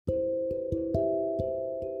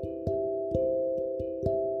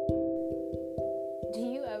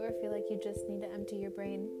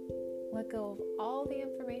go of all the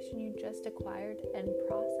information you just acquired and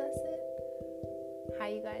process it? Hi,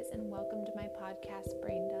 you guys, and welcome to my podcast,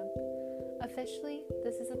 Brain Dump. Officially,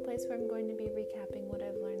 this is a place where I'm going to be recapping what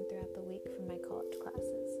I've learned throughout the week from my college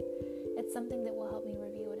classes. It's something that will help me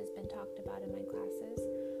review what has been talked about in my classes,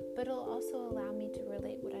 but it'll also allow me to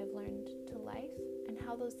relate what I've learned to life and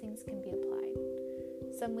how those things can be applied.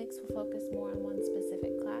 Some weeks will focus more on one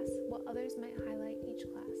specific class, while others might highlight each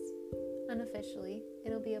class. Unofficially,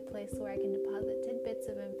 it'll be a place where I can deposit tidbits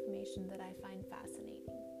of information that I find fascinating.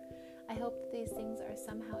 I hope that these things are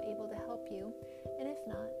somehow able to help you, and if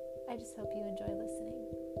not, I just hope you enjoy listening.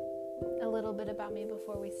 A little bit about me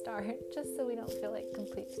before we start, just so we don't feel like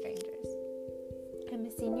complete strangers. I'm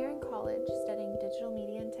a senior in college studying digital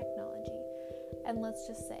media and technology, and let's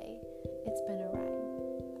just say, it's been a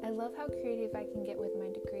ride. I love how creative I can get with my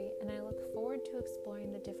degree, and I look forward to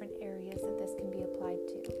exploring the different areas that this can be applied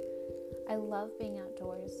to. I love being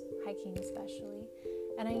outdoors, hiking especially,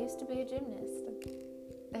 and I used to be a gymnast.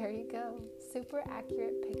 There you go. Super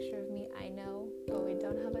accurate picture of me, I know, but we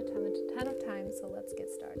don't have a ton of time, so let's get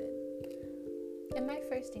started. In my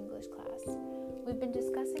first English class, we've been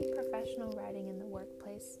discussing professional writing in the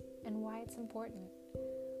workplace and why it's important.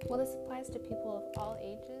 While this applies to people of all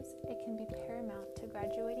ages, it can be paramount to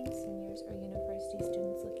graduating seniors or university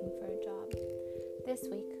students looking for a job. This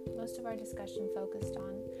week, most of our discussion focused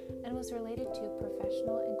on and was related to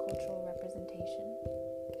professional and cultural representation.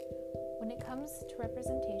 When it comes to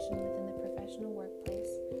representation within the professional workplace,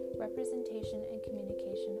 representation and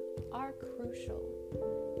communication are crucial.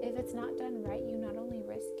 If it's not done right, you not only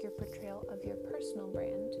risk your portrayal of your personal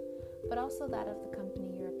brand, but also that of the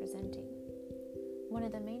company you're representing. One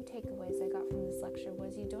of the main takeaways I got from this lecture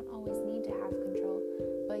was you don't always need to have control,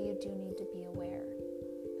 but you do need to be aware.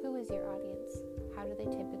 Who is your audience? How do they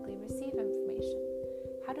typically receive information?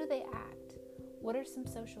 How do they act? What are some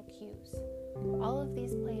social cues? All of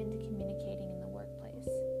these play into communicating in the workplace.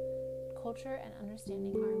 Culture and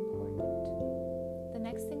understanding are important. The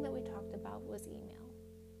next thing that we talked about was email.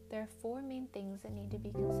 There are 4 main things that need to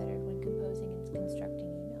be considered when composing and constructing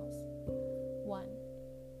emails. 1.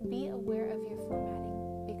 Be aware of your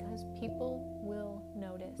formatting because people will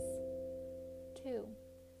notice. 2.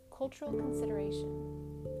 Cultural consideration.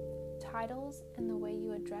 Titles and the way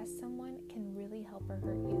you address someone can really help or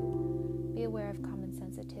hurt you. Be aware of common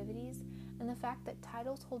sensitivities and the fact that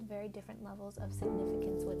titles hold very different levels of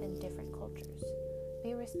significance within different cultures.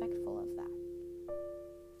 Be respectful of that.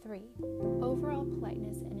 3. Overall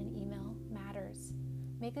politeness in an email matters.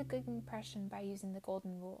 Make a good impression by using the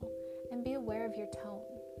golden rule, and be aware of your tone.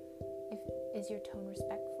 Is your tone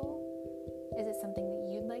respectful? Is it something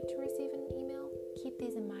that you'd like to receive in an email? Keep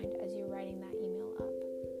these in mind as you're writing that email up.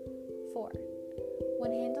 4.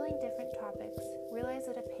 When handling different topics, realize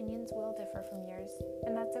that opinions will differ from yours,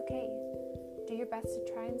 and that's okay. Do your best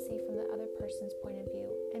to try and see from the other person's point of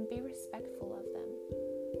view, and be respectful of them.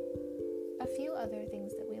 A few other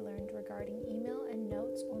things that we learned regarding email and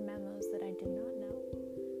notes or memos that I did not know.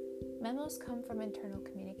 Memos come from internal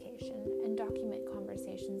communication and document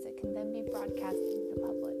conversations that can then be broadcasted to the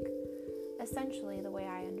public. Essentially, the way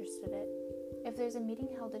I understood it, if there's a meeting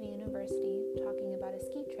held at a university talking about a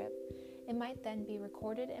ski trip, it might then be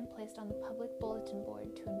recorded and placed on the public bulletin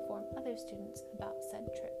board to inform other students about said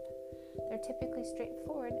trip. They're typically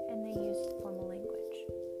straightforward and they use formal language.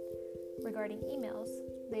 Regarding emails,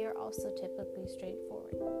 they are also typically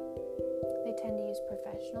straightforward. They tend to use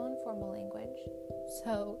professional and formal language,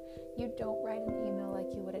 so you don't write an email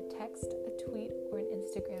like you would a text, a tweet, or an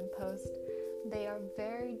Instagram post. They are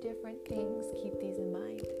very different things. Keep these in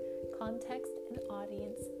mind. Context and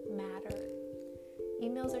audience matter.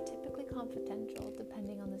 Emails are typically confidential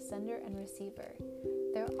depending on the sender and receiver.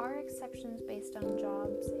 There are exceptions based on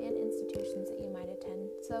jobs and institutions that you might attend,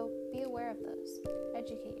 so be aware of those.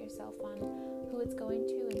 Educate yourself on who it's going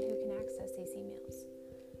to and who can access these emails.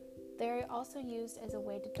 They're also used as a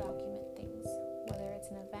way to document things, whether it's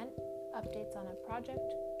an event, updates on a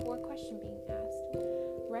project, or a question being asked.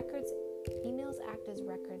 Emails act as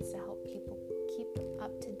records to help people keep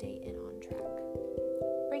up to date and on track.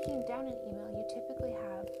 Breaking down an email, you typically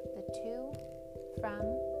have the to, from,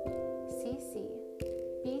 CC,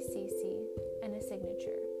 BCC, and a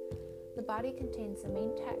signature. The body contains the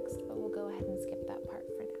main text, but we'll go ahead and skip that part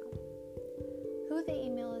for now. Who the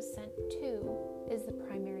email is sent to is the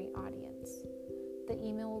primary audience. The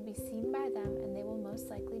email will be seen by them and they will most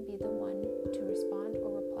likely be the one to respond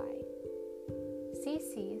or reply.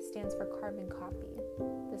 CC stands for carbon copy.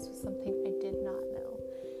 This was something I did not know.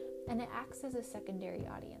 And it acts as a secondary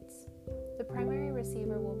audience. The primary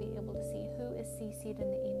receiver will be able to see who is CC'd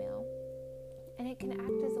in the email, and it can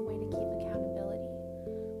act as a way to keep accountability.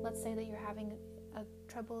 let's say that you're having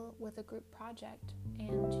a trouble with a group project and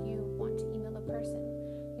you want to email the person.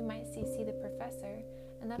 You might CC the professor,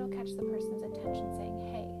 and that'll catch the person's attention saying,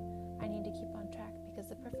 hey, I need to keep on track because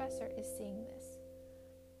the professor is seeing this.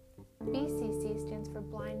 BCC stands for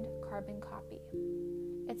blind carbon copy.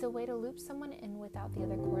 It's a way to loop someone in without the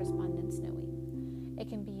other correspondents knowing. It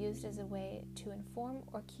can be used as a way to inform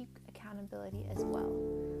or keep accountability as well.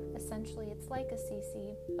 Essentially, it's like a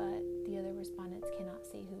CC, but the other respondents cannot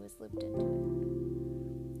see who is looped into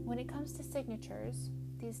it. When it comes to signatures,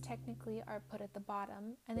 these technically are put at the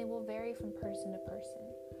bottom, and they will vary from person to person.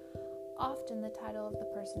 Often, the title of the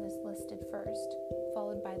person is listed first,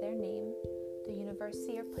 followed by their name, the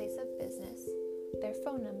university or place of business, their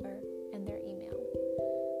phone number, and their email.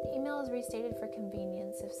 The email is restated for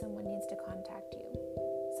convenience if someone needs to contact you.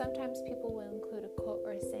 Sometimes people will include a quote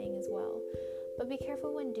or a saying as well, but be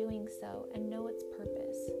careful when doing so and know its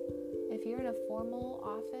purpose. If you're in a formal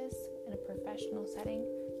office, in a professional setting,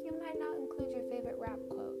 you might not include your favorite rap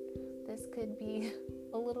quote. This could be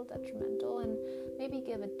a little detrimental and maybe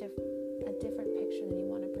give a different picture than you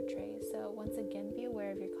want to portray. So once again, be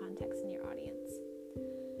aware of your context and your audience.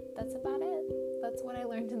 That's about it. That's what I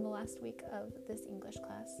learned in the last week of this English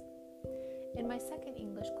class. In my second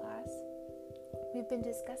English class, we've been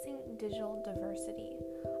discussing digital diversity,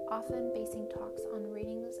 often basing talks on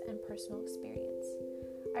readings and personal experience.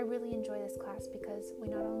 I really enjoy this class because we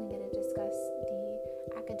not only get to discuss the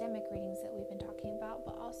academic readings that we've been talking about,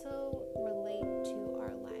 but also relate to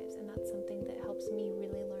our lives, and that's something that helps me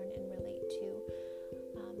really learn and relate to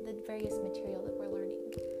the various material that we're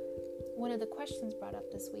learning. One of the questions brought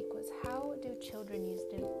up this week was, how do children use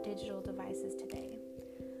digital devices today?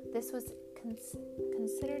 This was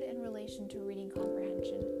considered in relation to reading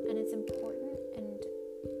comprehension, and it's important and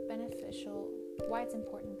beneficial, why it's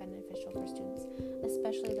important and beneficial for students,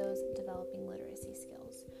 especially those developing literacy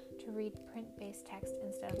skills, to read print-based text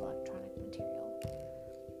instead of electronic material.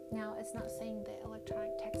 Now, it's not saying that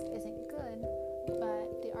electronic text isn't good,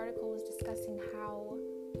 but the article was discussing how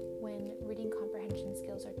when reading comprehension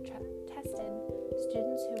skills are tested,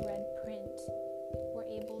 students who read print were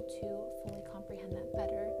able to fully comprehend that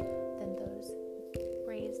better than those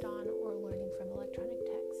raised on or learning from electronic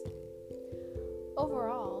text.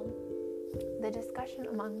 Overall, the discussion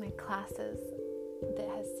among my classes that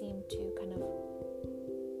has seemed to kind of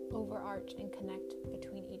overarch and connect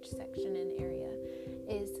between each section and area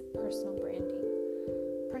is personal branding.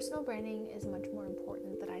 Personal branding is much more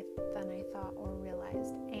important than I thought or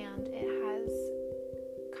realized, and it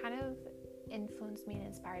has kind of influenced me and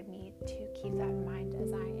inspired me to keep that in mind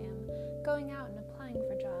as I am going out and applying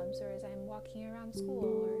for jobs, or as I'm walking around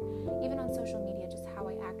school, or even on social media, just how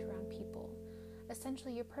I act around people.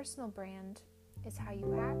 Essentially, your personal brand is how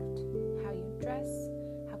you act, how you dress,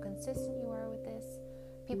 how consistent you are with this.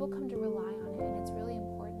 People come to rely on it, and it's really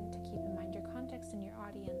important to keep in mind your context and your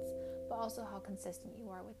audience, but also how consistent you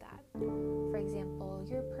are with that. For example,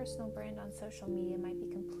 your personal brand on social media might be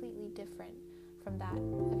completely different from that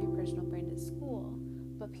of your personal brand at school,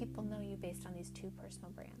 but people know you based on these two personal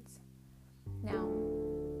brands. Now,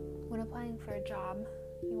 when applying for a job,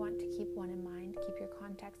 you want to keep one in mind, keep your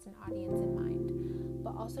context and audience in mind,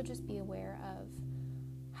 but also just be aware of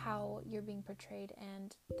how you're being portrayed,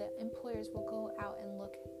 and the employers will go out and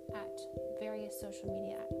look at various social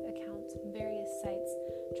media accounts, various sites,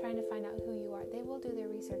 trying to find out who you are. They will do their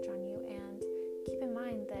research on you, and keep in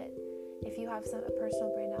mind that if you have a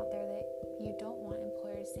personal brand out there that you don't want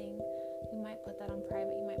employers seeing, you might put that on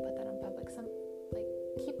private, you might put that on public.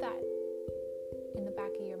 Keep that in the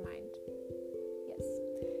back of your mind. Yes.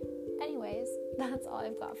 Anyways, that's all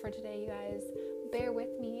I've got for today, you guys. Bear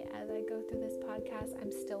with me as I go through this podcast.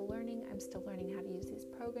 I'm still learning how to use these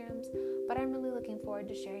programs, but I'm really looking forward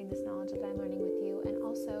to sharing this knowledge that I'm learning with you, and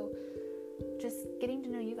also just getting to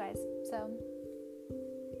know you guys. So